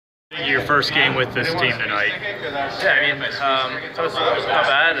Your first game with this team tonight. Yeah, I mean, it was not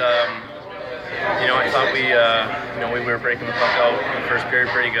bad. I thought we were breaking the puck out in the first period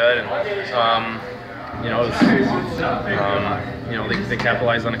pretty good, and they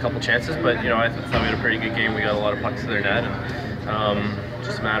capitalized on a couple chances, but I thought we had a pretty good game. We got a lot of pucks to their net, and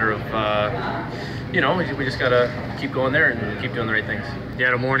just a matter of we just gotta keep going there and keep doing the right things. You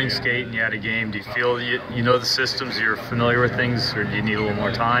had a morning skate and you had a game. Do you feel you know the systems, you're familiar with things, or do you need a little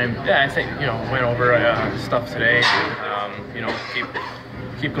more time? Yeah, I think went over stuff today.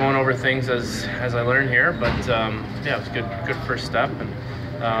 Keep going over things as I learn here, but yeah, it was a good first step, and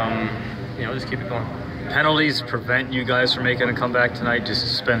just keep it going. Penalties prevent you guys from making a comeback tonight?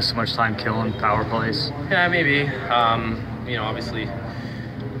 Just spend so much time killing power plays? Yeah, maybe. Obviously,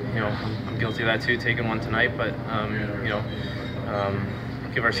 I'm guilty of that too, taking one tonight, but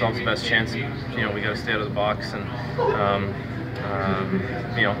give ourselves the best chance. We got to stay out of the box and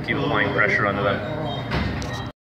keep applying pressure onto them.